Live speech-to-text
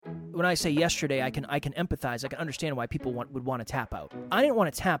when I say yesterday, I can empathize. I can understand why people would want to tap out. I didn't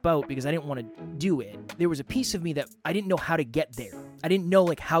want to tap out because I didn't want to do it. There was a piece of me that I didn't know how to get there. I didn't know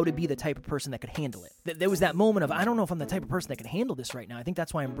like how to be the type of person that could handle it. There was that moment of, I don't know if I'm the type of person that can handle this right now. I think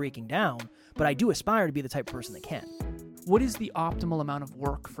that's why I'm breaking down, but I do aspire to be the type of person that can. What is the optimal amount of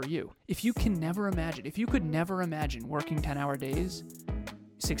work for you? If you could never imagine working 10-hour days,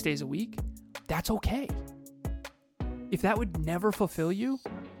 6 days a week, that's okay. If that would never fulfill you,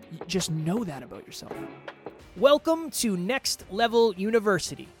 just know that about yourself. Welcome to Next Level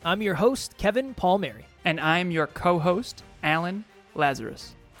University. I'm your host, Kevin Palmieri. And I'm your co-host, Alan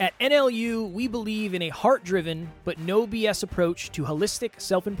Lazarus. At NLU, we believe in a heart-driven but no BS approach to holistic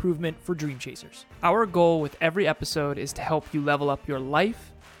self-improvement for dream chasers. Our goal with every episode is to help you level up your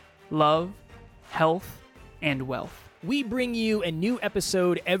life, love, health, and wealth. We bring you a new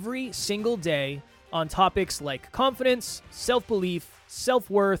episode every single day on topics like confidence, self-belief,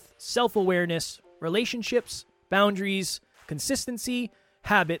 self-worth, self-awareness, relationships, boundaries, consistency,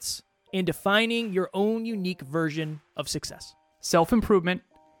 habits, and defining your own unique version of success. Self-improvement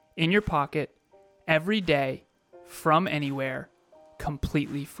in your pocket, every day, from anywhere,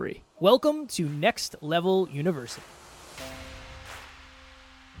 completely free. Welcome to Next Level University.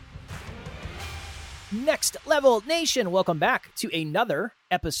 Next Level Nation, welcome back to another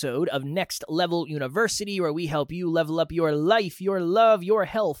episode of Next Level University, where we help you level up your life, your love, your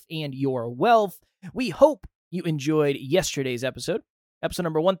health, and your wealth. We hope you enjoyed yesterday's episode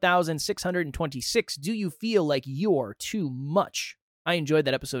number 1626. Do you feel like you're too much? I enjoyed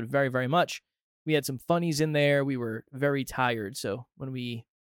that episode very, very much. We had some funnies in there. We were very tired, so when we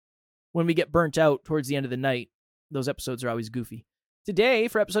get burnt out towards the end of the night, those episodes are always goofy. Today,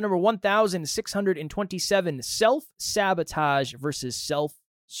 for episode number 1627, self-sabotage versus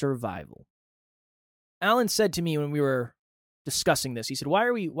self-survival. Alan said to me when we were discussing this, he said, why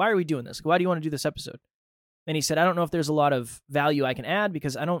are we doing this? Why do you want to do this episode? And he said, I don't know if there's a lot of value I can add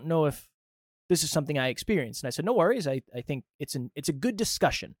because I don't know if this is something I experienced. And I said, no worries. I think it's a good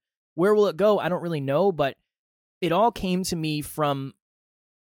discussion. Where will it go? I don't really know, but it all came to me from,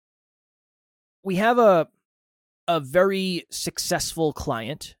 we have a very successful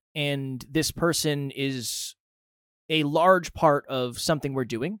client, and this person is a large part of something we're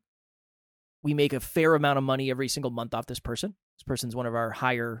doing. We make a fair amount of money every single month off this person. This person's one of our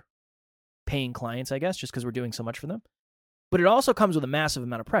higher paying clients, I guess, just because we're doing so much for them. But it also comes with a massive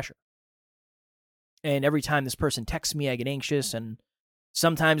amount of pressure. And every time this person texts me, I get anxious, and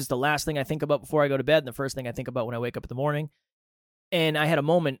sometimes it's the last thing I think about before I go to bed and the first thing I think about when I wake up in the morning. And I had a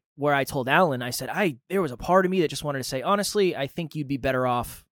moment where I told Alan, I said, there was a part of me that just wanted to say, honestly, I think you'd be better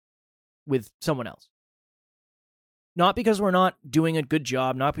off with someone else. Not because we're not doing a good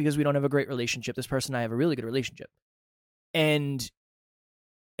job, not because we don't have a great relationship. This person and I have a really good relationship. And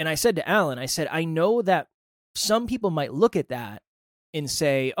I said to Alan, I said, I know that some people might look at that and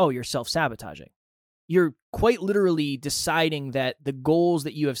say, oh, you're self-sabotaging. You're quite literally deciding that the goals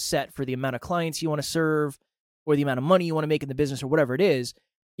that you have set for the amount of clients you want to serve or the amount of money you want to make in the business or whatever it is,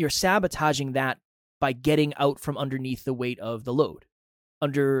 you're sabotaging that by getting out from underneath the weight of the load,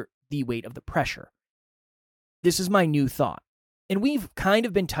 under the weight of the pressure. This is my new thought. And we've kind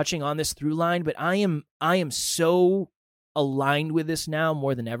of been touching on this through line, but I am so aligned with this now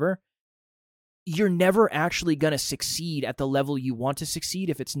more than ever. You're never actually going to succeed at the level you want to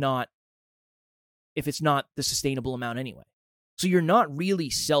succeed if it's not the sustainable amount anyway. So you're not really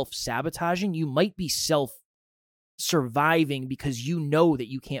self-sabotaging. You might be self-surviving because you know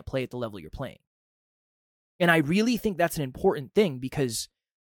that you can't play at the level you're playing. And I really think that's an important thing because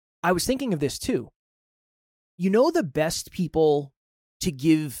I was thinking of this too. You know the best people to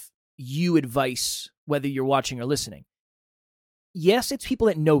give you advice, whether you're watching or listening? Yes, it's people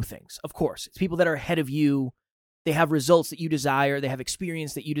that know things, of course. It's people that are ahead of you. They have results that you desire. They have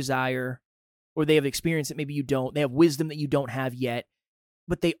experience that you desire. Or they have experience that maybe you don't. They have wisdom that you don't have yet.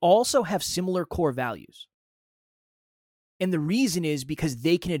 But they also have similar core values. And the reason is because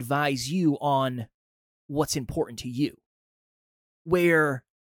they can advise you on what's important to you. Where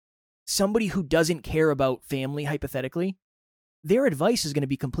somebody who doesn't care about family, hypothetically, their advice is going to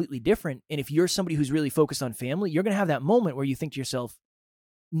be completely different. And if you're somebody who's really focused on family, you're going to have that moment where you think to yourself,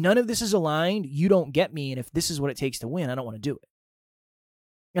 none of this is aligned. You don't get me. And if this is what it takes to win, I don't want to do it.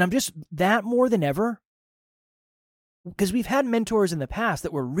 And I'm just that more than ever, because we've had mentors in the past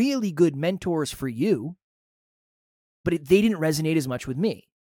that were really good mentors for you, but they didn't resonate as much with me.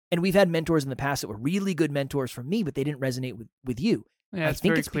 And we've had mentors in the past that were really good mentors for me, but they didn't resonate with you. Yeah, it's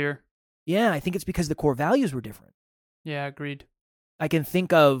very clear. I think it's because the core values were different. Yeah, agreed. I can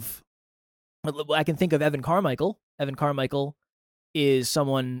think of Evan Carmichael. Evan Carmichael is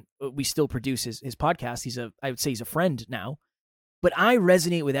someone we still produce his podcast. I would say he's a friend now, but I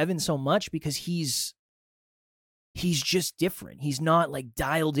resonate with Evan so much because he's just different. He's not like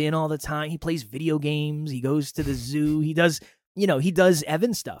dialed in all the time. He plays video games. He goes to the zoo. He does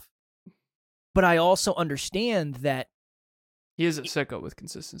Evan stuff. But I also understand that he is a sicko with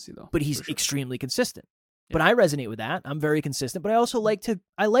consistency, though. But he's sure. extremely consistent. Yeah. But I resonate with that. I'm very consistent. But I also like to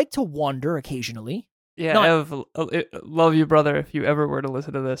wander occasionally. Yeah, Ev, love you, brother. If you ever were to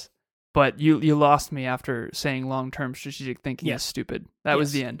listen to this, but you lost me after saying long-term strategic thinking is stupid. That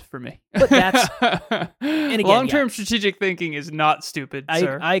was the end for me. But that's and again, long-term strategic thinking is not stupid,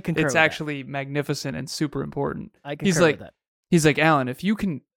 sir. I concur. It's actually magnificent and super important. I concur with that. He's like, Alan, if you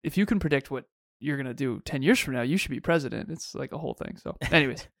can predict what you're gonna do 10 years from now, you should be president. It's like a whole thing. So,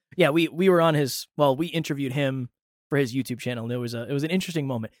 anyways, yeah, we were on we interviewed him for his YouTube channel, and it was an interesting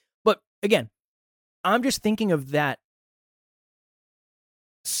moment. But again, I'm just thinking of that.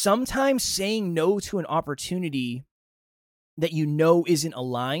 Sometimes saying no to an opportunity that you know isn't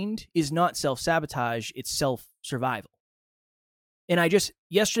aligned is not self-sabotage, it's self-survival. And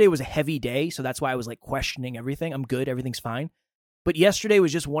yesterday was a heavy day, so that's why I was like questioning everything. I'm good, everything's fine. But yesterday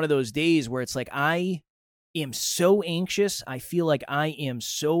was just one of those days where it's like I am so anxious. I feel like I am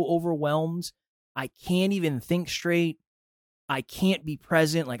so overwhelmed. I can't even think straight. I can't be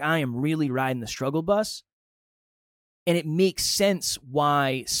present. Like I am really riding the struggle bus. And it makes sense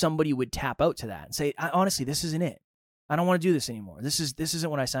why somebody would tap out to that and say, honestly, this isn't it. I don't want to do this anymore. This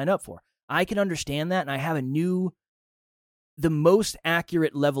isn't what I signed up for. I can understand that, and I have the most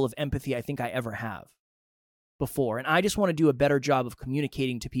accurate level of empathy I think I ever have before. And I just want to do a better job of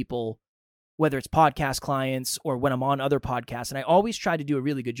communicating to people, whether it's podcast clients or when I'm on other podcasts. And I always try to do a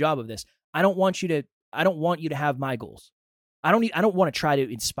really good job of this. I don't want you to have my goals. I don't want to try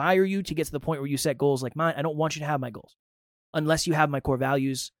to inspire you to get to the point where you set goals like mine. I don't want you to have my goals. Unless you have my core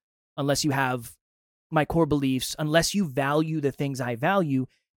values, unless you have my core beliefs, unless you value the things I value,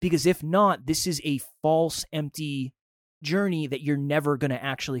 because if not, this is a false, empty journey that you're never going to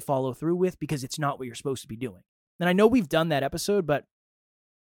actually follow through with because it's not what you're supposed to be doing. And I know we've done that episode, but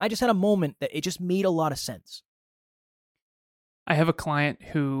I just had a moment that it just made a lot of sense. I have a client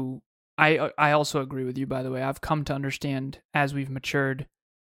who I also agree with you, by the way. I've come to understand as we've matured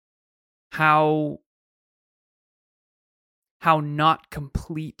how not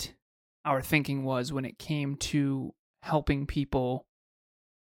complete our thinking was when it came to helping people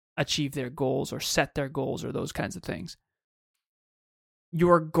achieve their goals or set their goals or those kinds of things.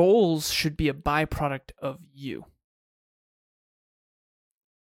 Your goals should be a byproduct of you.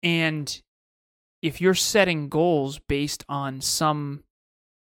 And if you're setting goals based on some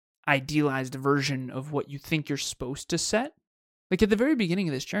idealized version of what you think you're supposed to set, like at the very beginning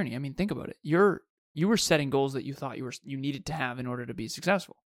of this journey, I mean, think about it. You were setting goals that you thought you needed to have in order to be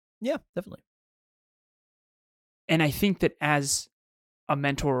successful. Yeah, definitely. And I think that as a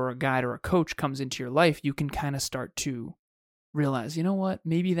mentor or a guide or a coach comes into your life, you can kind of start to realize, you know what,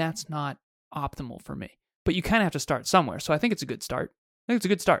 maybe that's not optimal for me. But you kind of have to start somewhere. So I think it's a good start. I think it's a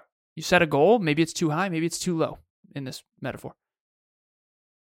good start. You set a goal, maybe it's too high, maybe it's too low in this metaphor.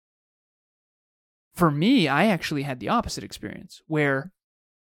 For me, I actually had the opposite experience where,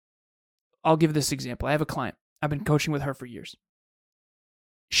 I'll give this example. I have a client. I've been coaching with her for years.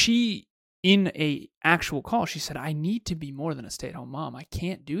 She, in a actual call, she said, I need to be more than a stay-at-home mom. I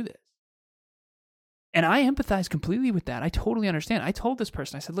can't do this. And I empathize completely with that. I totally understand. I told this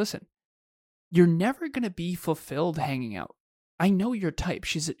person, I said, listen, you're never going to be fulfilled hanging out. I know your type.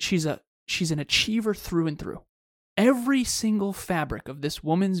 She's an achiever through and through. Every single fabric of this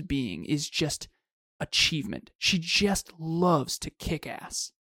woman's being is just achievement. She just loves to kick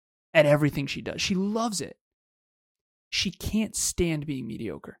ass at everything she does. She loves it. She can't stand being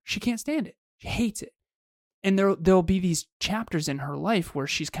mediocre. She can't stand it. She hates it. And there'll be these chapters in her life where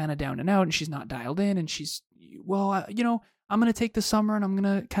she's kind of down and out and she's not dialed in and she's, I'm going to take the summer and I'm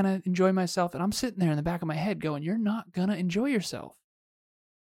going to kind of enjoy myself. And I'm sitting there in the back of my head going, you're not going to enjoy yourself.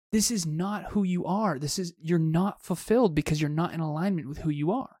 This is not who you are. You're not fulfilled because you're not in alignment with who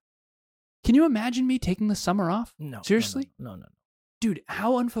you are. Can you imagine me taking the summer off? No. Seriously? No. Dude,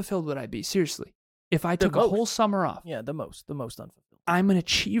 how unfulfilled would I be? Seriously. If I took a whole summer off. Yeah, the most unfulfilled. I'm an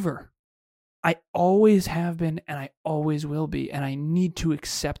achiever. I always have been and I always will be. And I need to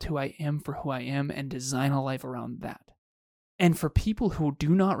accept who I am for who I am and design a life around that. And for people who do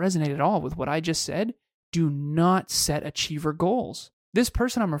not resonate at all with what I just said, do not set achiever goals. This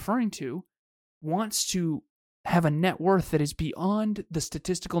person I'm referring to wants to have a net worth that is beyond the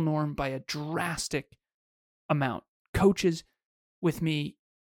statistical norm by a drastic amount. Coaches with me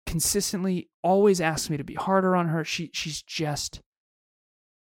consistently always asks me to be harder on her. She's just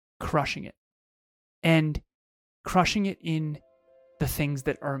crushing it. And crushing it in the things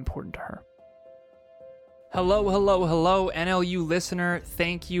that are important to her. Hello, NLU listener.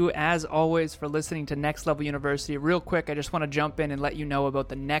 Thank you, as always, for listening to Next Level University. Real quick, I just want to jump in and let you know about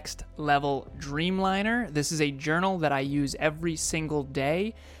the Next Level Dreamliner. This is a journal that I use every single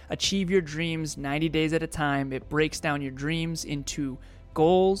day. Achieve your dreams 90 days at a time. It breaks down your dreams into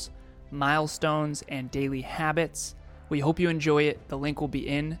goals, milestones, and daily habits. We hope you enjoy it. The link will be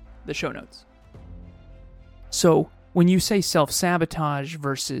in the show notes. So, when you say self-sabotage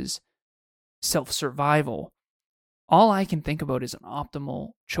versus self-survival, all I can think about is an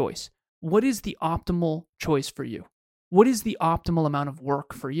optimal choice. What is the optimal choice for you? What is the optimal amount of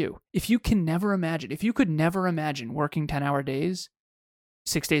work for you? If you could never imagine working 10-hour days,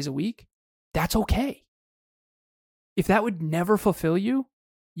 6 days a week, that's okay. If that would never fulfill you,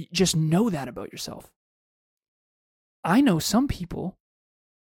 just know that about yourself. I know some people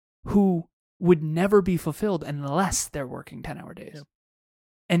who would never be fulfilled unless they're working 10-hour days. Yep.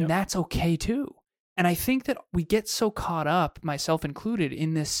 And that's okay too. And I think that we get so caught up, myself included,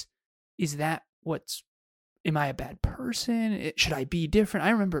 in this, am I a bad person? Should I be different? I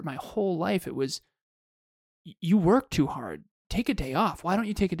remember my whole life it was, you work too hard. Take a day off. Why don't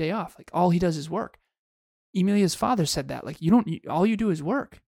you take a day off? Like, all he does is work. Emilia's father said that. Like, all you do is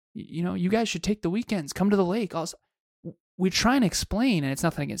work. You guys should take the weekends, come to the lake. Also, we try and explain, and it's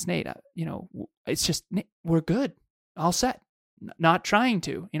nothing against Nate. It's just, we're good. All set. Not trying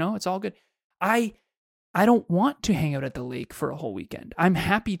to, it's all good. I don't want to hang out at the lake for a whole weekend. I'm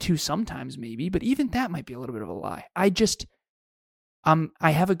happy to sometimes maybe, but even that might be a little bit of a lie. I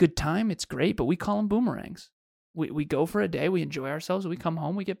have a good time. It's great, but we call them boomerangs. We go for a day, we enjoy ourselves, we come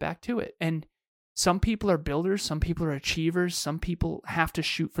home, we get back to it. And some people are builders, some people are achievers, some people have to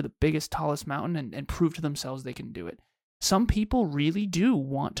shoot for the biggest, tallest mountain and prove to themselves they can do it. Some people really do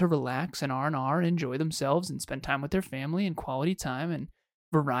want to relax and R&R and enjoy themselves and spend time with their family and quality time and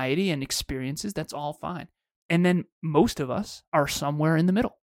variety and experiences. That's all fine. And then most of us are somewhere in the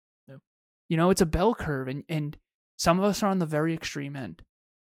middle. Yeah. It's a bell curve, and some of us are on the very extreme end.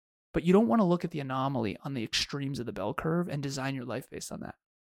 But you don't want to look at the anomaly on the extremes of the bell curve and design your life based on that.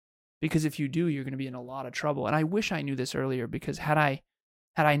 Because if you do, you're going to be in a lot of trouble. And I wish I knew this earlier, because had I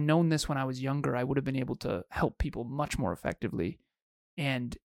known this when I was younger, I would have been able to help people much more effectively.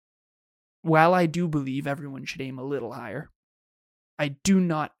 And while I do believe everyone should aim a little higher, I do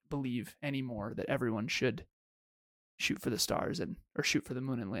not believe anymore that everyone should shoot for the stars or shoot for the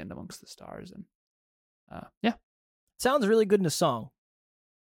moon and land amongst the stars. And yeah. Sounds really good in a song.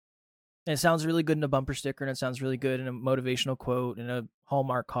 And it sounds really good in a bumper sticker, and it sounds really good in a motivational quote and a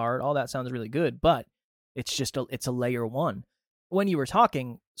Hallmark card. All that sounds really good, but it's just it's a layer one. When you were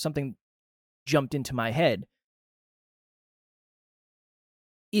talking, something jumped into my head.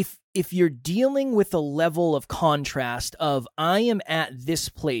 If you're dealing with a level of contrast of, I am at this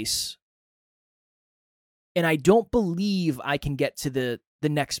place and I don't believe I can get to the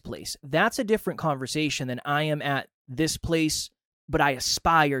next place, that's a different conversation than I am at this place, but I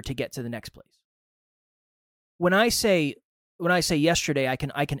aspire to get to the next place. When I say yesterday, I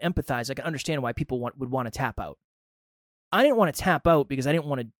can empathize. I can understand why people would want to tap out. I didn't want to tap out because I didn't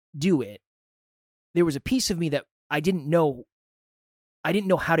want to do it. There was a piece of me that I didn't know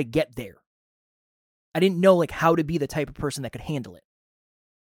how to get there. I didn't know how to be the type of person that could handle it.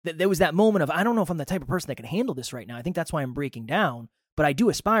 There was that moment of, I don't know if I'm the type of person that can handle this right now. I think that's why I'm breaking down, but I do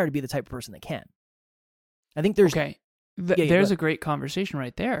aspire to be the type of person that can. I think there's... Okay. There's a great conversation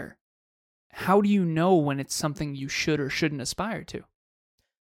right there. How do you know when it's something you should or shouldn't aspire to?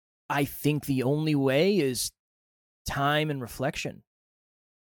 I think the only way is time and reflection.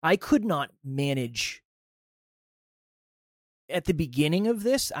 I could not manage, at the beginning of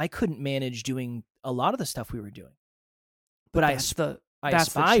this, I couldn't manage doing a lot of the stuff we were doing. But that's the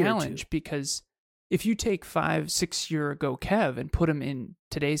challenge, because if you take 5-6 year ago Kev and put him in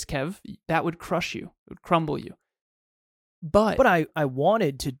today's Kev, that would crush you. It would crumble you. But I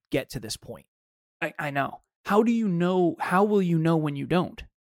wanted to get to this point. I know. How do you know? How will you know when you don't?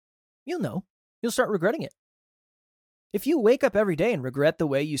 You'll know. You'll start regretting it. If you wake up every day and regret the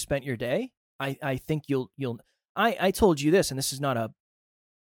way you spent your day, I think you'll. I told you this, and this is not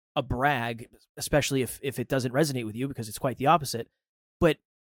a brag, especially if it doesn't resonate with you, because it's quite the opposite. But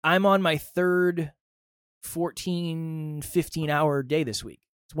I'm on my third 14, 15-hour day this week.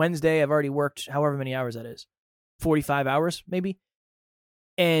 It's Wednesday. I've already worked however many hours that is. 45 hours, maybe.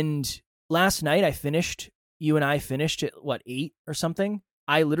 And last night you and I finished at 8 or something.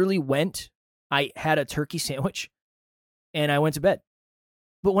 I literally I had a turkey sandwich and I went to bed.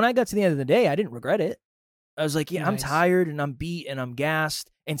 But when I got to the end of the day, I didn't regret it. I was like, yeah, I'm tired and I'm beat and I'm gassed.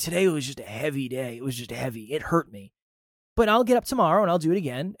 And today was just a heavy day. It was just heavy. It hurt me. But I'll get up tomorrow and I'll do it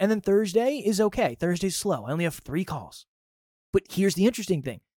again. And then Thursday is okay. Thursday's slow. I only have 3 calls. But here's the interesting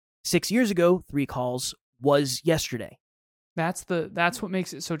thing. 6 years ago, 3 calls was yesterday. That's what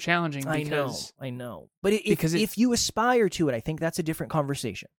makes it so challenging. Because, I know. But if you aspire to it, I think that's a different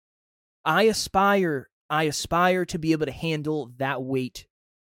conversation. I aspire to be able to handle that weight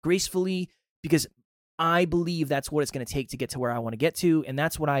gracefully because I believe that's what it's going to take to get to where I want to get to, and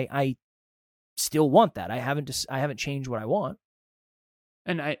that's what I still want. That I haven't changed what I want.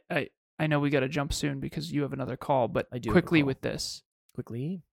 And I know we got to jump soon because you have another call, but I do quickly with this.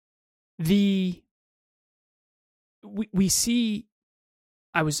 Quickly, we see.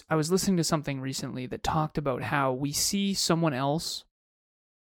 I was listening to something recently that talked about how we see someone else,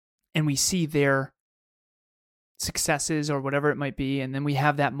 and we see their successes or whatever it might be, and then we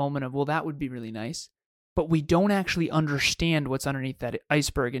have that moment of, well, that would be really nice. But we don't actually understand what's underneath that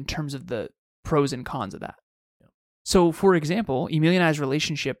iceberg in terms of the pros and cons of that. Yeah. So, for example, Emilia and I's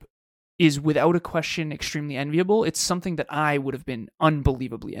relationship is without a question extremely enviable. It's something that I would have been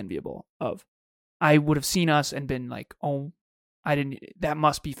unbelievably enviable of. I would have seen us and been like, oh, that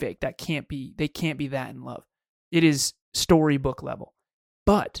must be fake. They can't be that in love. It is storybook level.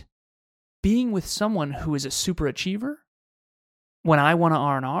 But being with someone who is a super achiever, when I want to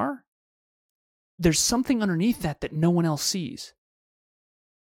R&R, there's something underneath that no one else sees.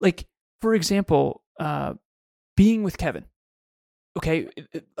 Like, for example, being with Kevin. Okay,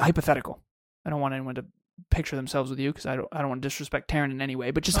 hypothetical. I don't want anyone to picture themselves with you because I don't want to disrespect Taryn in any way,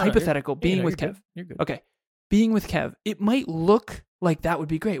 but just hypothetical, being with Kev. You're good. Okay, being with Kev, it might look like that would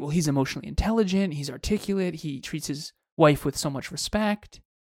be great. Well, he's emotionally intelligent, he's articulate, he treats his wife with so much respect.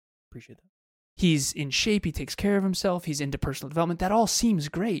 Appreciate that. He's in shape, he takes care of himself, he's into personal development. That all seems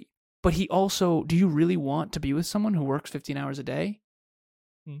great. But he also, do you really want to be with someone who works 15 hours a day?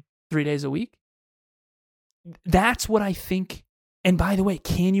 3 days a week? That's what I think. And by the way,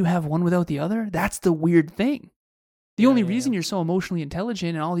 can you have one without the other? That's the weird thing. The only reason you're so emotionally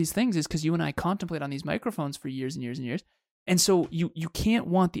intelligent and all these things is because you and I contemplate on these microphones for years and years and years. And so you can't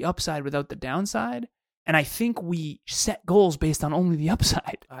want the upside without the downside. And I think we set goals based on only the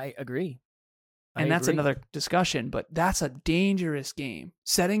upside. I agree. And that's another discussion, but that's a dangerous game.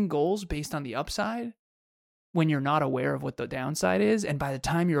 Setting goals based on the upside when you're not aware of what the downside is. And by the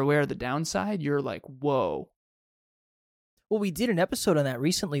time you're aware of the downside, you're like, whoa. Well, we did an episode on that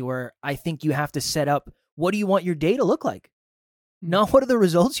recently where I think you have to set up, what do you want your day to look like? Not what are the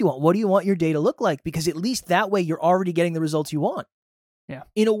results you want? What do you want your day to look like? Because at least that way you're already getting the results you want. Yeah.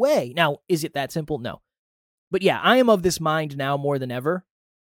 In a way. Now, is it that simple? No. But yeah, I am of this mind now more than ever.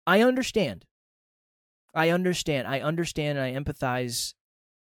 I understand. I understand and I empathize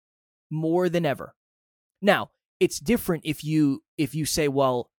more than ever. Now, it's different if you say,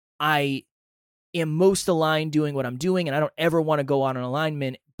 well, I am most aligned doing what I'm doing and I don't ever want to go on an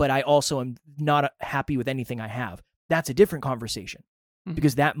alignment, but I also am not happy with anything I have. That's a different conversation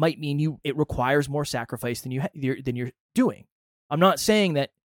because that might mean it requires more sacrifice than you're doing. I'm not saying that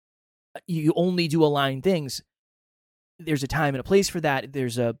you only do aligned things. There's a time and a place for that.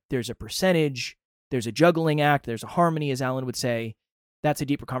 There's a percentage. There's a juggling act. There's a harmony, as Alan would say. That's a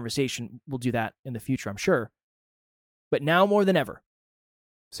deeper conversation. We'll do that in the future, I'm sure. But now more than ever,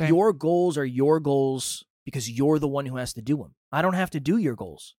 your goals are your goals because you're the one who has to do them. I don't have to do your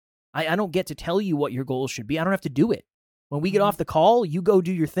goals. I don't get to tell you what your goals should be. I don't have to do it. When we get off the call, you go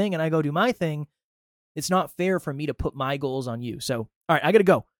do your thing and I go do my thing. It's not fair for me to put my goals on you. So, all right, I got to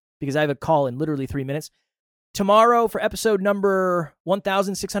go because I have a call in literally 3 minutes. Tomorrow for episode number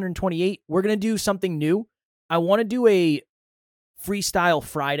 1628, we're going to do something new. I want to do a Freestyle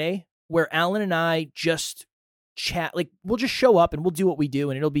Friday where Alan and I just chat. Like, we'll just show up and we'll do what we do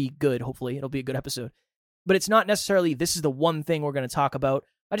and it'll be good. Hopefully it'll be a good episode. But it's not necessarily this is the one thing we're going to talk about.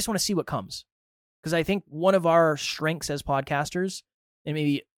 I just want to see what comes. Because I think one of our strengths as podcasters and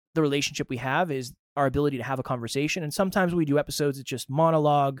maybe the relationship we have is our ability to have a conversation. And sometimes we do episodes, it's just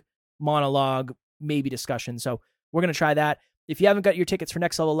monologue, maybe discussion. So we're going to try that. If you haven't got your tickets for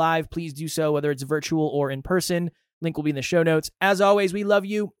Next Level Live, please do so, whether it's virtual or in person. Link will be in the show notes. As always, we love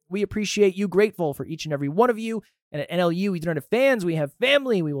you. We appreciate you. Grateful for each and every one of you. And at NLU, we don't have fans. We have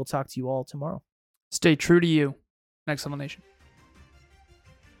family. We will talk to you all tomorrow. Stay true to you. Next Level Nation.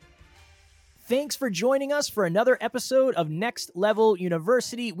 Thanks for joining us for another episode of Next Level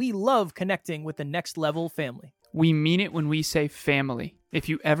University. We love connecting with the Next Level family. We mean it when we say family. If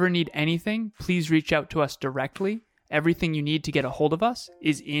you ever need anything, please reach out to us directly. Everything you need to get a hold of us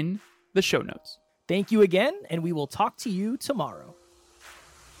is in the show notes. Thank you again, and we will talk to you tomorrow.